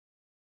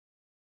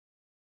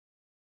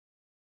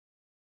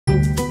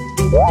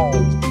Hey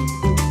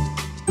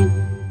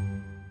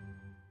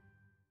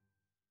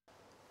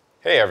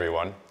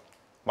everyone,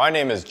 my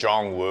name is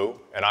Jong Woo,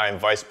 and I am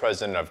Vice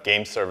President of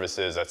Game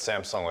Services at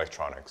Samsung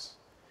Electronics.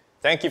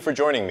 Thank you for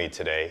joining me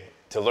today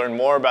to learn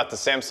more about the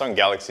Samsung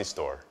Galaxy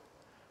Store.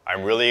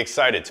 I'm really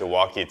excited to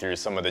walk you through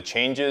some of the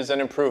changes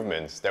and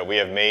improvements that we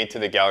have made to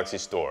the Galaxy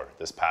Store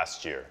this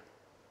past year.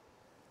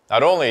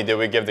 Not only did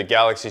we give the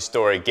Galaxy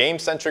Store a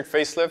game-centric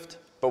facelift,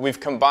 but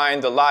we've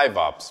combined the live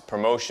ops,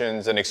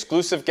 promotions, and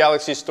exclusive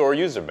Galaxy Store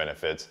user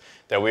benefits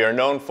that we are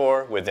known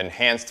for with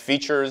enhanced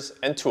features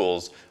and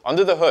tools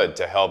under the hood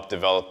to help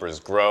developers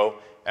grow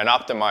and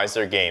optimize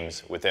their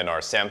games within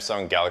our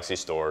Samsung Galaxy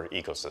Store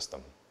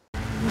ecosystem.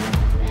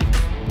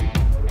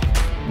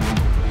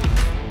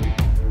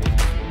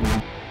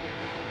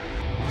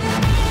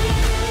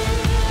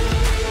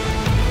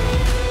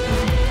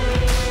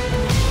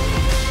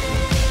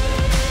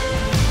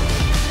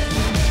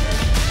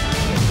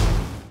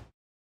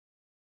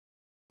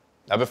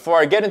 Now, before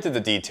I get into the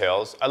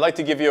details, I'd like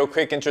to give you a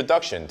quick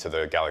introduction to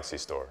the Galaxy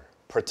Store,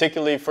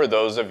 particularly for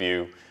those of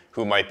you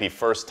who might be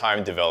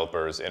first-time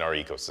developers in our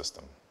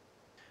ecosystem.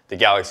 The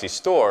Galaxy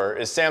Store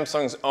is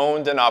Samsung's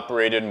owned and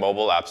operated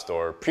mobile app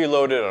store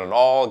preloaded on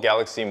all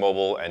Galaxy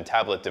mobile and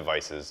tablet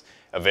devices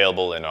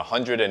available in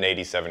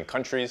 187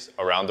 countries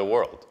around the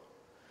world.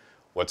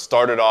 What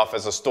started off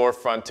as a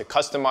storefront to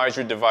customize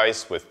your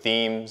device with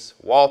themes,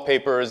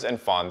 wallpapers,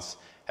 and fonts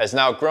has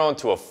now grown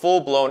to a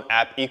full-blown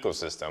app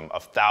ecosystem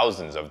of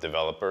thousands of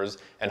developers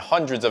and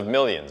hundreds of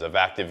millions of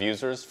active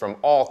users from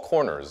all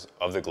corners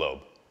of the globe.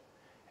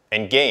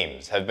 And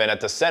games have been at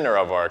the center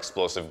of our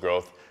explosive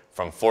growth.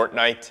 From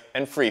Fortnite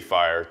and Free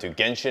Fire to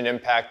Genshin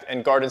Impact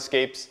and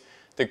Gardenscapes,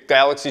 the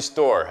Galaxy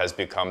Store has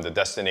become the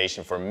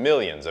destination for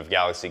millions of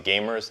Galaxy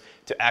gamers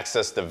to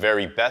access the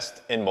very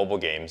best in mobile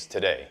games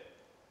today.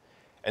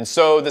 And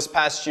so this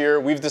past year,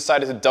 we've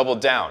decided to double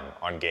down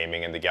on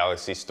gaming in the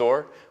Galaxy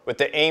Store with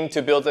the aim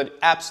to build an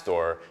app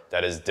store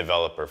that is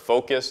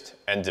developer-focused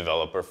and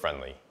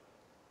developer-friendly.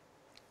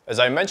 As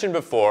I mentioned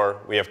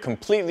before, we have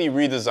completely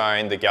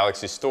redesigned the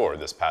Galaxy Store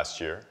this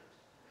past year.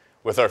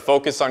 With our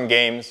focus on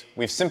games,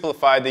 we've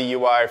simplified the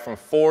UI from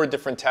 4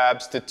 different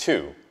tabs to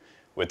 2,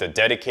 with the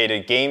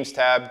dedicated Games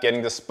tab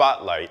getting the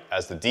spotlight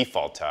as the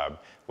default tab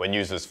when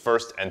users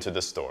first enter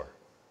the store.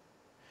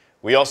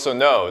 We also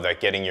know that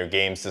getting your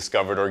games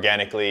discovered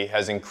organically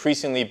has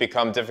increasingly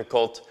become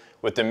difficult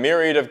with the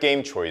myriad of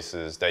game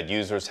choices that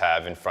users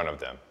have in front of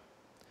them.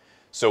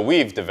 So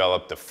we've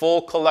developed a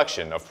full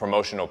collection of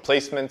promotional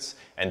placements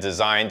and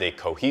designed a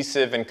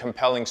cohesive and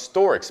compelling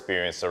store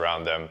experience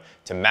around them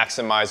to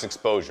maximize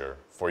exposure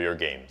for your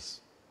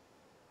games.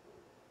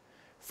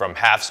 From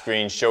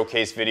half-screen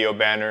showcase video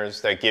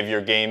banners that give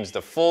your games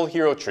the full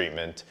hero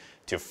treatment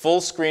to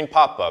full-screen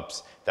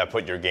pop-ups that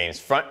put your games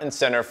front and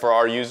center for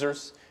our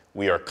users,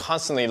 we are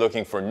constantly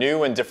looking for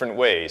new and different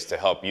ways to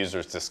help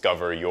users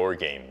discover your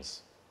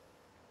games.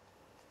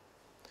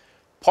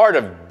 Part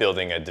of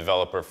building a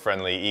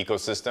developer-friendly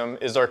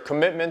ecosystem is our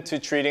commitment to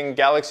treating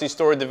Galaxy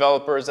Store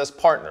developers as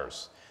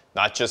partners,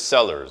 not just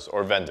sellers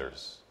or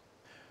vendors.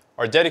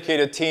 Our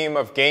dedicated team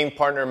of game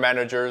partner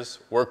managers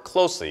work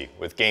closely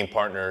with game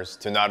partners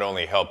to not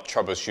only help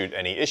troubleshoot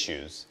any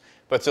issues,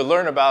 but to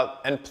learn about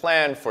and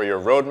plan for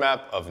your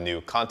roadmap of new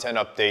content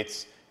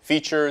updates,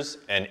 features,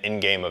 and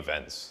in-game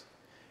events.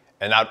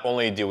 And not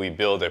only do we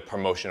build a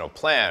promotional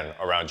plan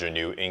around your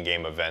new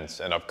in-game events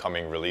and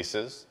upcoming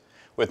releases,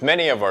 with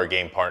many of our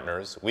game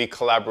partners, we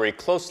collaborate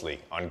closely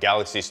on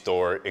Galaxy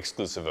Store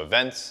exclusive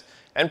events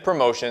and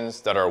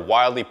promotions that are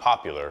wildly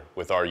popular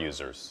with our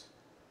users.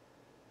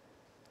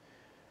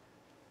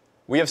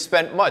 We have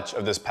spent much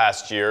of this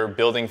past year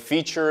building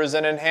features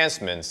and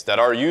enhancements that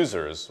our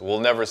users will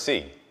never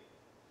see.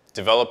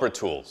 Developer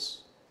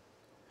tools.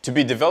 To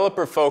be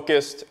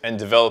developer-focused and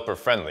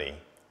developer-friendly,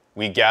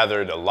 we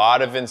gathered a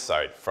lot of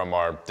insight from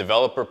our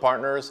developer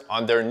partners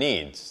on their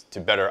needs to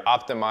better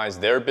optimize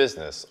their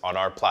business on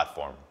our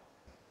platform.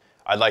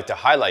 I'd like to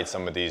highlight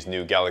some of these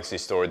new Galaxy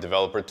Store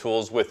developer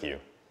tools with you.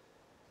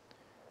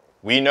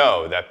 We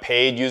know that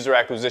paid user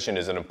acquisition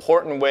is an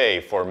important way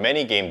for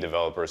many game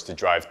developers to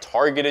drive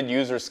targeted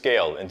user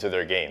scale into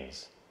their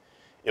games.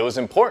 It was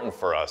important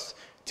for us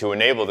to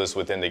enable this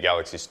within the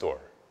Galaxy Store.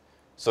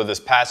 So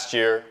this past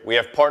year, we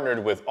have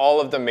partnered with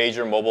all of the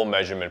major mobile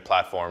measurement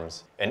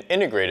platforms and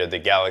integrated the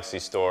Galaxy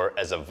Store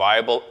as a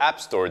viable app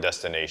store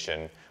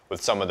destination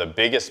with some of the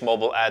biggest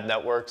mobile ad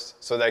networks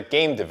so that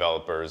game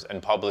developers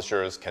and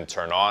publishers can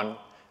turn on,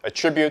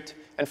 attribute,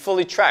 and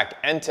fully track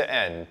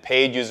end-to-end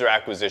paid user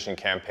acquisition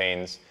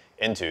campaigns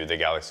into the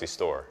Galaxy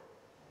Store.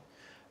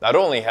 Not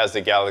only has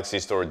the Galaxy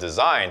Store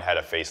design had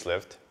a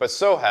facelift, but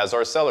so has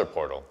our seller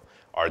portal,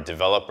 our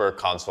developer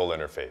console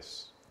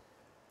interface.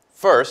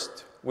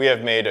 First, we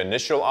have made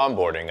initial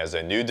onboarding as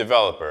a new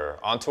developer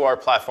onto our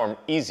platform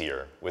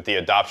easier with the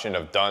adoption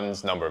of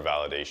DUNS number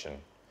validation.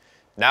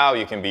 Now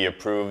you can be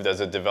approved as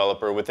a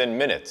developer within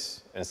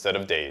minutes instead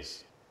of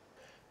days.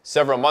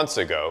 Several months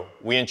ago,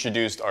 we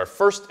introduced our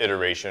first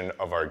iteration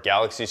of our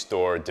Galaxy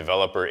Store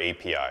Developer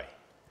API.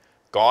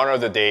 Gone are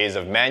the days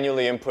of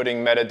manually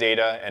inputting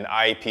metadata and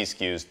IEP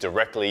SKUs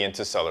directly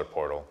into Seller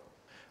Portal.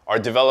 Our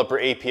developer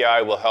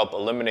API will help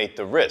eliminate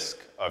the risk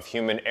of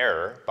human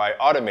error by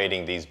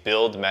automating these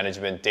build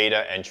management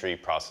data entry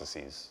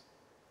processes.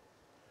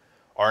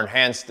 Our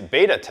enhanced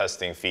beta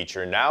testing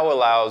feature now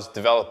allows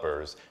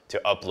developers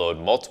to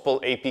upload multiple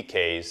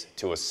APKs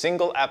to a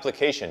single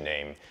application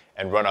name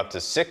and run up to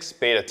 6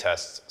 beta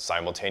tests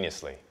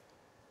simultaneously.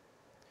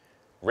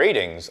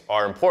 Ratings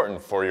are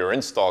important for your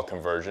install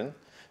conversion,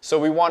 so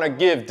we want to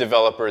give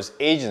developers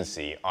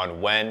agency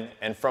on when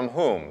and from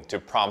whom to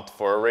prompt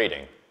for a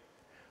rating.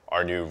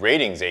 Our new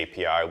Ratings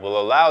API will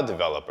allow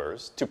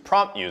developers to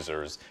prompt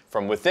users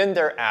from within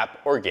their app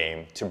or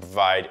game to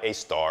provide a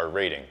star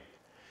rating.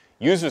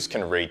 Users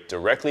can rate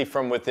directly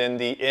from within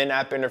the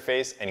in-app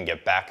interface and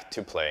get back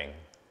to playing.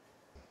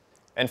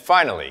 And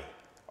finally,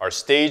 our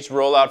staged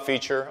rollout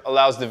feature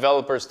allows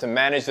developers to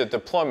manage the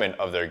deployment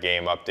of their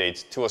game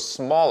updates to a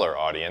smaller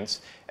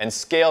audience and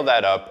scale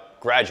that up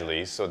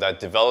gradually so that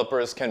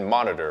developers can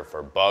monitor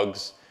for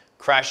bugs,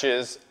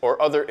 crashes,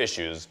 or other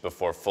issues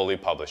before fully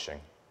publishing.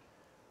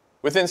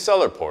 Within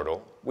Seller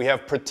Portal, we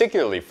have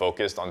particularly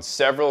focused on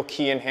several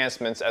key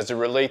enhancements as it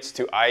relates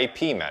to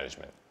IEP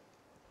management.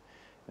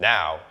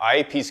 Now,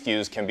 IEP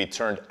SKUs can be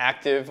turned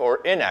active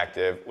or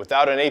inactive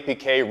without an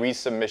APK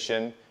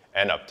resubmission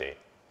and update.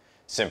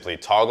 Simply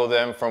toggle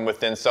them from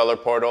within Seller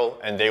Portal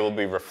and they will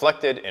be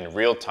reflected in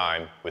real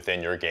time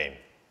within your game.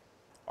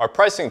 Our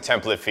pricing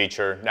template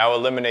feature now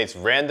eliminates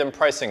random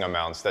pricing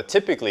amounts that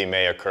typically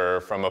may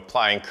occur from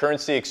applying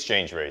currency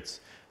exchange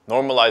rates,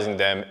 normalizing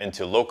them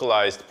into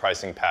localized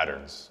pricing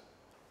patterns.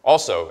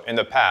 Also, in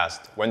the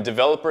past, when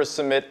developers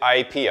submit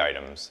IEP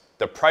items,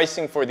 the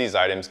pricing for these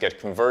items get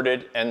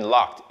converted and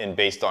locked in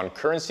based on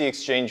currency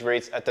exchange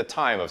rates at the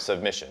time of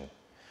submission.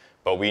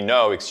 But we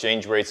know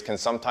exchange rates can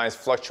sometimes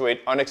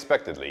fluctuate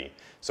unexpectedly,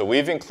 so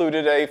we've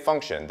included a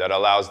function that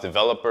allows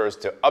developers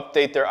to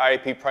update their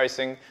IEP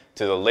pricing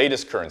to the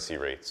latest currency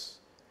rates.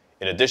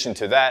 In addition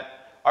to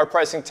that, our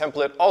pricing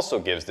template also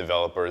gives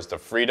developers the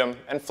freedom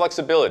and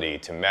flexibility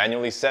to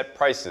manually set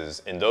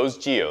prices in those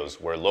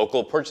geos where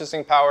local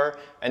purchasing power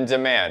and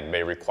demand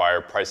may require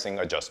pricing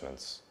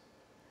adjustments.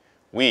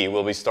 We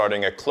will be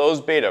starting a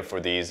closed beta for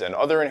these and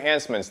other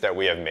enhancements that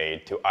we have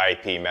made to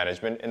IEP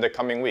management in the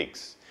coming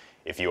weeks.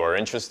 If you are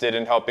interested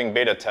in helping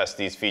beta test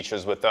these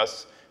features with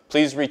us,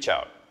 please reach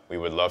out. We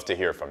would love to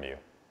hear from you.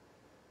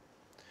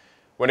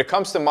 When it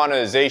comes to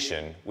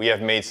monetization, we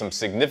have made some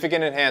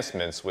significant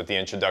enhancements with the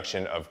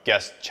introduction of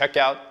guest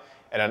checkout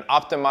and an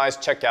optimized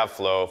checkout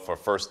flow for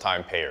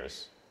first-time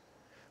payers.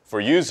 For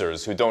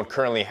users who don't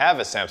currently have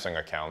a Samsung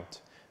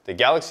account, the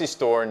Galaxy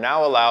Store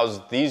now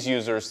allows these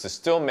users to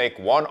still make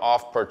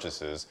one-off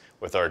purchases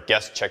with our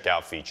guest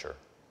checkout feature.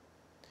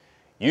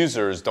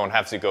 Users don't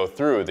have to go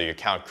through the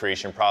account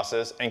creation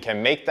process and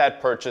can make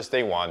that purchase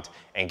they want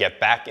and get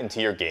back into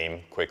your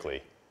game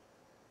quickly.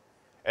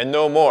 And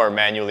no more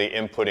manually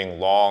inputting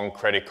long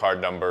credit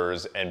card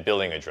numbers and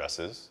billing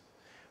addresses.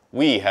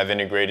 We have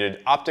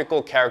integrated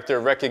optical character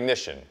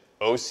recognition,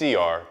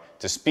 OCR,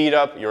 to speed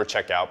up your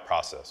checkout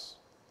process.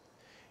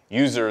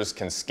 Users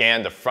can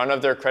scan the front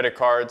of their credit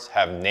cards,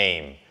 have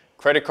name,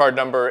 credit card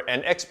number,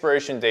 and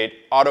expiration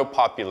date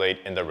auto-populate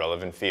in the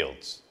relevant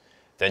fields.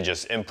 Then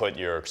just input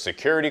your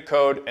security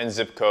code and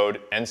zip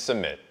code and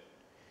submit.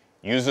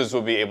 Users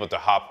will be able to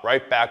hop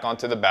right back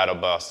onto the battle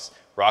bus,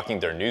 rocking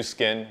their new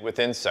skin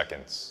within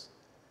seconds.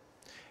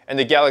 And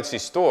the Galaxy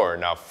Store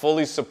now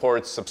fully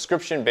supports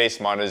subscription-based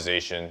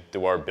monetization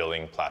through our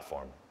billing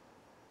platform.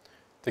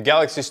 The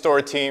Galaxy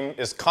Store team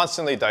is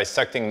constantly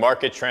dissecting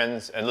market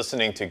trends and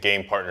listening to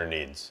game partner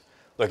needs,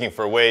 looking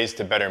for ways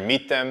to better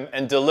meet them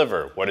and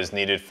deliver what is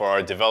needed for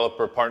our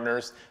developer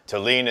partners to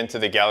lean into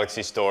the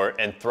Galaxy Store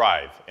and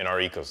thrive in our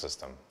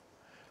ecosystem.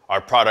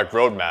 Our product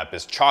roadmap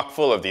is chock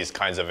full of these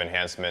kinds of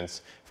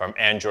enhancements, from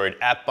Android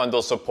app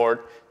bundle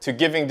support to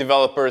giving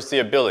developers the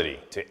ability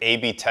to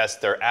A/B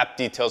test their app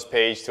details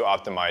page to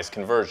optimize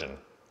conversion.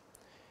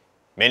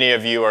 Many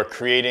of you are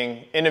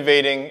creating,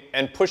 innovating,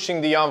 and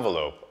pushing the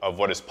envelope of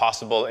what is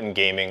possible in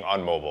gaming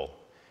on mobile.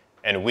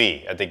 And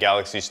we at the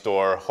Galaxy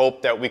Store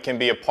hope that we can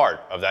be a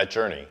part of that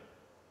journey.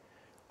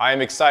 I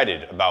am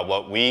excited about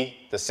what we,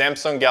 the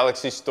Samsung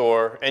Galaxy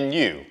Store, and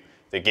you,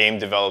 the game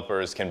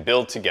developers, can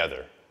build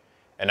together.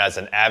 And as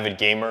an avid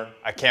gamer,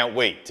 I can't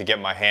wait to get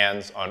my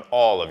hands on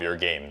all of your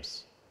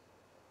games.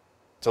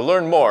 To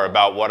learn more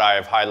about what I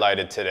have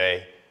highlighted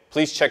today,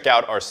 please check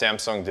out our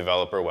Samsung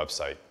developer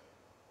website.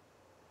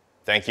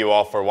 Thank you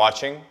all for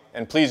watching,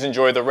 and please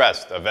enjoy the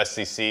rest of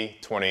SCC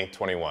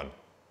 2021.